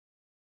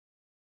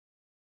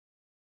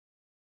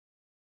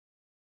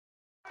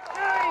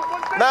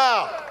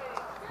Now,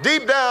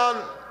 deep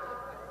down,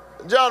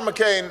 John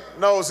McCain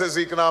knows his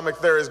economic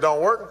theories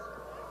don't work.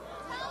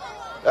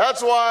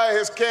 That's why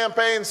his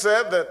campaign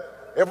said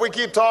that if we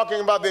keep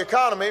talking about the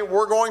economy,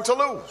 we're going to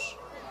lose.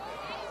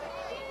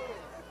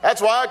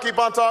 That's why I keep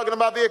on talking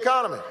about the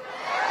economy.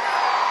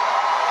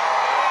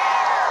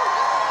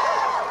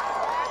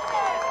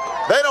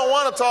 They don't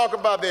want to talk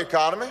about the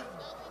economy.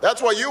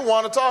 That's what you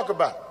want to talk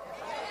about.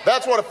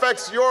 That's what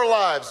affects your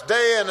lives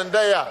day in and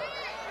day out.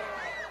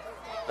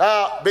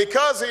 Now,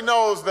 because he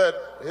knows that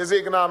his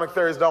economic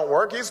theories don't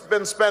work, he's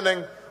been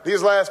spending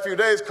these last few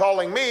days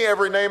calling me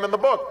every name in the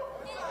book.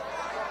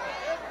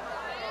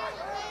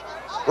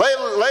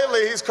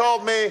 Lately, he's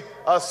called me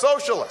a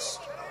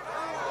socialist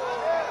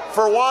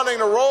for wanting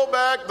to roll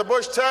back the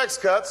Bush tax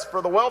cuts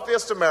for the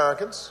wealthiest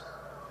Americans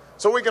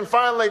so we can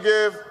finally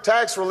give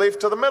tax relief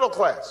to the middle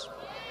class.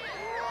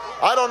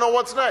 I don't know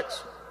what's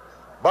next.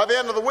 By the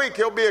end of the week,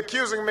 he'll be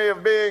accusing me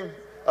of being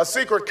a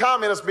secret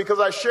communist because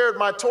I shared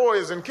my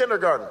toys in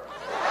kindergarten.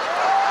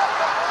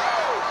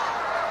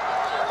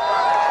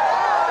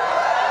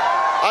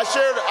 I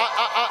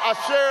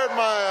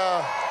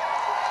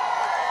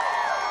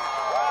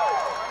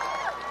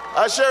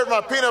shared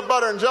my peanut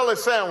butter and jelly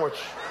sandwich.